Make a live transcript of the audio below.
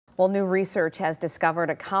Well, new research has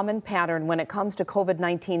discovered a common pattern when it comes to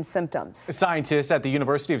COVID-19 symptoms. Scientists at the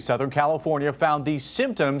University of Southern California found these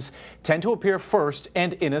symptoms tend to appear first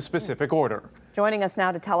and in a specific order. Joining us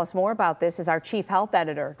now to tell us more about this is our chief health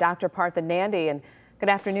editor, Dr. Nandi. And good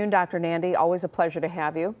afternoon, Dr. Nandi. Always a pleasure to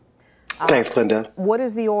have you. Thanks, Linda. What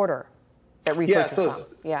is the order that researchers found?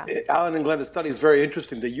 Alan and Glenda's study is very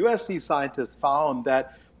interesting. The USC scientists found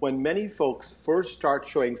that when many folks first start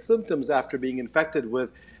showing symptoms after being infected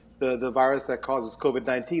with the virus that causes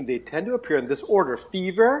COVID-19, they tend to appear in this order: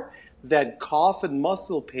 fever, then cough and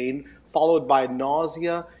muscle pain, followed by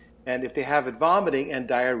nausea, and if they have it, vomiting and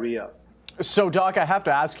diarrhea. So, Doc, I have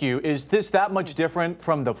to ask you, is this that much different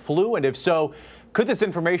from the flu? And if so, could this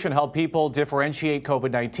information help people differentiate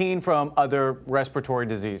COVID-19 from other respiratory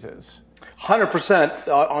diseases? 100%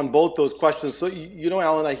 on both those questions. So,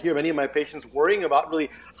 Alan, I hear many of my patients worrying about really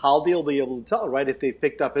how they'll be able to tell, right, if they've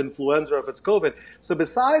picked up influenza or if it's COVID. So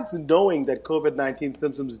besides knowing that COVID-19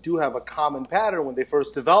 symptoms do have a common pattern when they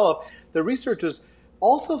first develop, the researchers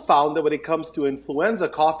also found that when it comes to influenza,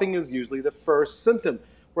 coughing is usually the first symptom.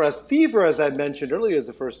 Whereas fever, as I mentioned earlier, is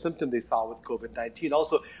the first symptom they saw with COVID-19.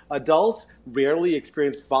 Also, adults rarely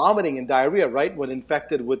experience vomiting and diarrhea, right, when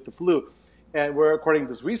infected with the flu. And where, according to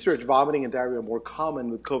this research, vomiting and diarrhea are more common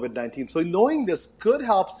with COVID-19. So knowing this could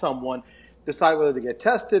help someone decide whether to get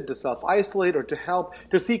tested, to self-isolate, or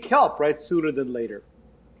to seek help, right, sooner than later.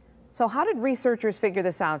 So how did researchers figure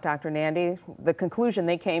this out, Dr. Nandi, the conclusion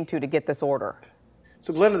they came to get this order?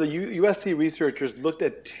 So, Glenda, the USC researchers looked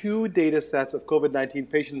at 2 data sets of COVID-19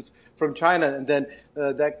 patients from China, and then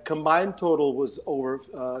that combined total was over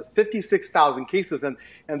 56,000 cases. And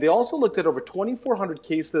they also looked at over 2,400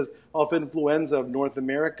 cases of influenza of North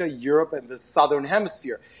America, Europe, and the Southern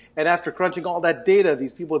Hemisphere. And after crunching all that data,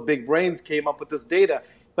 these people with big brains came up with this data.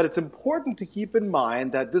 But it's important to keep in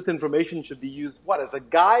mind that this information should be used, as a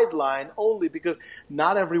guideline only, because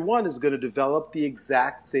not everyone is going to develop the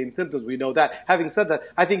exact same symptoms. We know that. Having said that,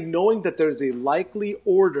 I think knowing that there's a likely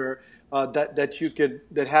order having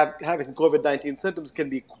COVID-19 symptoms can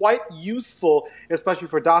be quite useful, especially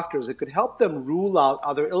for doctors. It could help them rule out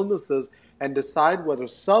other illnesses and decide whether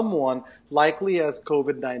someone likely has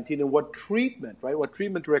COVID-19 and what treatment, right? What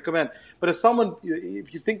treatment to recommend. But if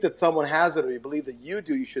you think that someone has it or you believe that you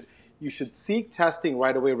do, you should seek testing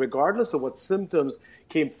right away, regardless of what symptoms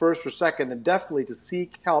came first or second, and definitely to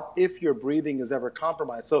seek help if your breathing is ever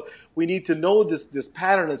compromised. So we need to know this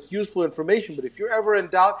pattern. It's useful information, but if you're ever in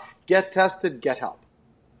doubt, get tested, get help.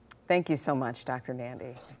 Thank you so much, Dr.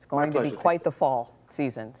 Nandi. It's going to be quite the fall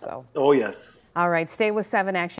season. So. Oh, yes. All right, stay with 7 Action.